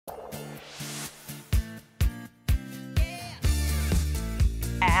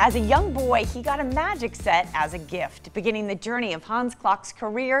As a young boy, he got a magic set as a gift, beginning the journey of Hans Klok's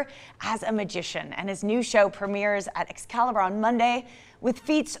career as a magician. And his new show premieres at Excalibur on Monday with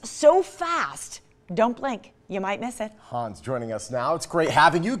feats so fast, don't blink, you might miss it. Hans joining us now. It's great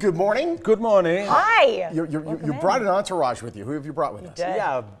having you. Good morning. Good morning. Hi. You brought an entourage with you. Who have you brought with us?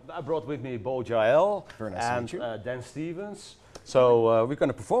 Yeah, I brought with me Bo Jael Very nice and to meet you. Dan Stevens. So we're going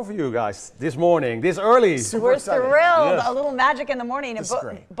to perform for you guys this morning, this early. We're excited. thrilled. Yes. A little magic in the morning. This is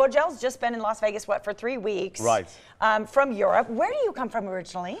great. Bojel's just been in Las Vegas, what, for 3 weeks? Right. From Europe. Where do you come from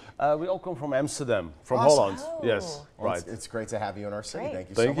originally? We all come from Amsterdam, from Awesome. Holland. Oh. Yes, Well, right. It's great to have you in our city. Great. Thank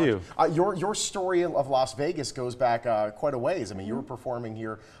you Thank so much. you. Your story of Las Vegas goes back quite a ways. I mean, you were performing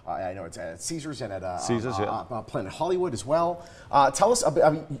here. I know it's at Caesars and at Caesars, yeah. Planet Hollywood as well. Tell us,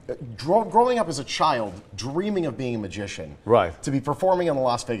 growing up as a child, dreaming of being a magician, Right. to be performing on the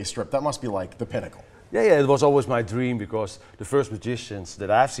Las Vegas Strip, that must be like the pinnacle. Yeah, it was always my dream because the first magicians that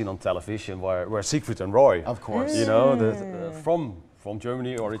I've seen on television were Siegfried and Roy. Of course. You know, from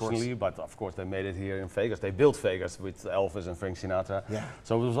Germany originally, but of course they made it here in Vegas. They built Vegas with Elvis and Frank Sinatra. Yeah.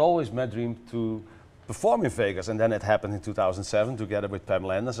 So it was always my dream to perform in Vegas, and then it happened in 2007 together with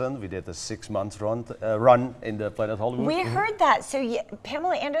Pamela Anderson. We did a 6-month run in the Planet Hollywood. We heard that. So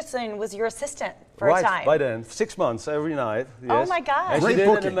Pamela Anderson was your assistant for right, a time. by then, 6 months every night. Oh Yes. my gosh. And Great she did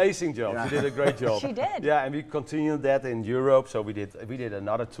booking. an amazing job. Yeah. She did a great job. She did. Yeah, and we continued that in Europe. So we did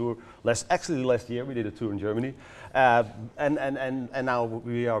another tour. Last year we did a tour in Germany, and now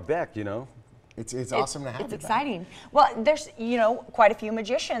we are back. You know. It's awesome to have It's you back. exciting. Well, there's quite a few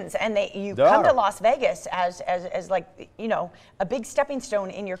magicians, and you There come to are. Las Vegas as like a big stepping stone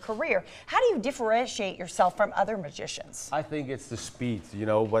in your career. How do you differentiate yourself from other magicians? I think it's the speed. You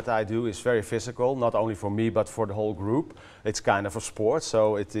know, what I do is very physical, not only for me but for the whole group. It's kind of a sport,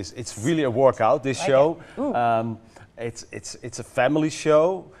 so it's really a workout. This Like show, it. Ooh. it's a family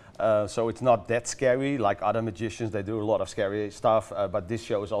show. So it's not that scary like other magicians. They do a lot of scary stuff, but this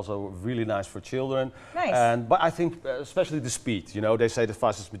show is also really nice for children. Nice. But I think especially the speed. You know, they say the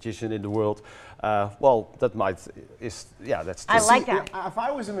fastest magician in the world. Well, that that's. I like See, that. If I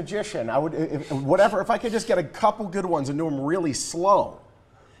was a magician, I would, if I could just get a couple good ones and do them really slow,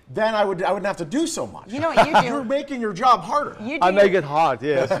 then I wouldn't have to do so much. You know what you do? You're making your job harder. You do I make it hard,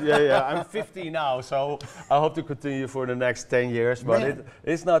 yes. yeah. I'm 50 now, so I hope to continue for the next 10 years. But Man.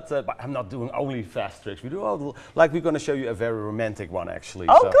 it's not. But I'm not doing only fast tricks. We do all like we're going to show you a very romantic one actually.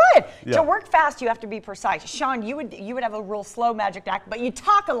 Oh, so, good. yeah. To work fast, you have to be precise. Sean, you would have a real slow magic act, but you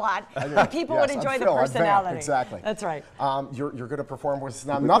talk a lot. And people Yes, would I'm enjoy the Phil, I'm Vamp, personality. exactly. That's right. You're going to perform with us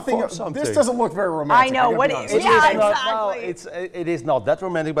now. We Nothing. perform something. This doesn't look very romantic. I know, I'm what gonna is- be honest. yeah, It's not- exactly. no, it is not that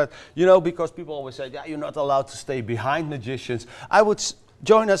romantic, but you know, because people always say, yeah, you're not allowed to stay behind magicians. I would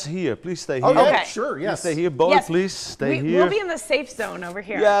join us here. Please stay here. Okay, Okay. sure, Please yes. stay here, Bo. Yes. Please stay here. We'll be in the safe zone over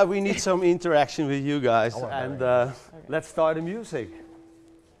here. Yeah, we need some interaction with you guys, want and let's start the music.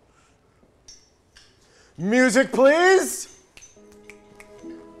 Music, please.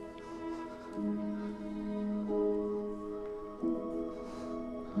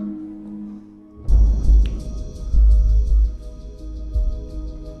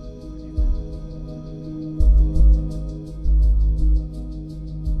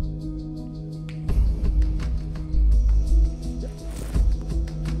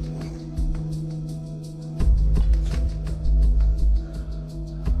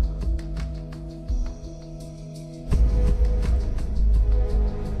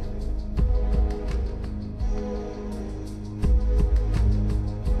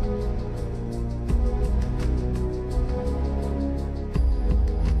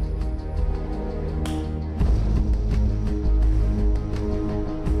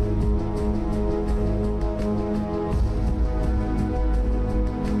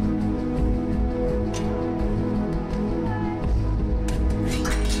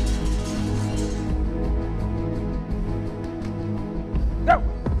 Go!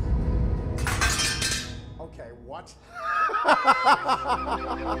 Okay, what?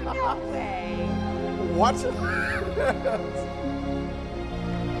 No way. What?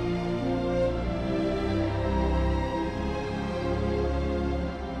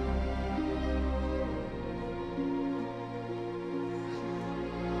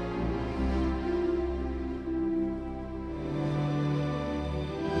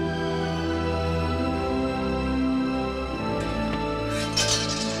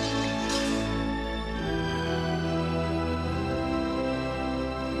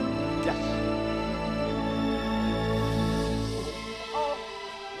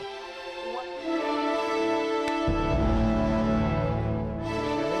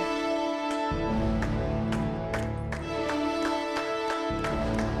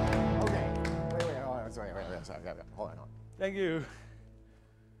 okay. Hold on. Thank you.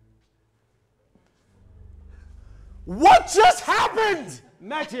 What just happened?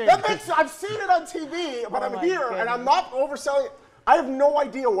 Magic. That makes, I've seen it on TV, but I'm here and I'm not overselling it. I have no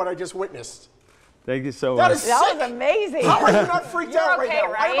idea what I just witnessed. Thank you so That much. is That sick. was amazing. How are you not freaked You're out okay, right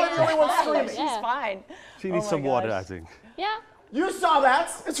now? Why am I the only one screaming? She's fine. She needs some water, I think. Yeah. You saw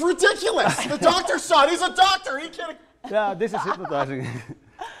that? It's ridiculous. The doctor saw it. He's a doctor. He can't. Yeah, this is hypnotizing.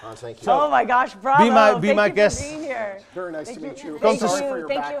 Oh, thank you. Oh my gosh, bravo. be my Thank you guest. for being here. Very nice to meet you. Come to Sorry for your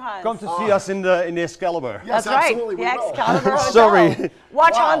Thank back. you, Hans. Come to see us in the Excalibur. Yes, That's right, absolutely, the we will. Excalibur Hotel. Sorry.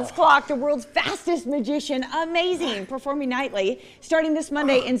 Watch Wow. Hans Klok, the world's fastest magician, amazing, performing nightly, starting this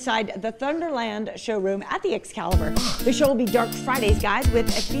Monday inside the Thunderland showroom at the Excalibur. The show will be Dark Fridays, guys, with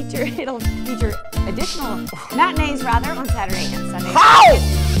a feature. It'll feature additional matinees, rather, on Saturday and Sunday. How?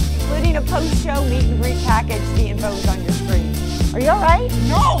 Including a post-show meet and greet package. The info is on your screen. Are you all right?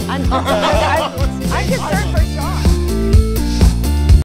 No. I'm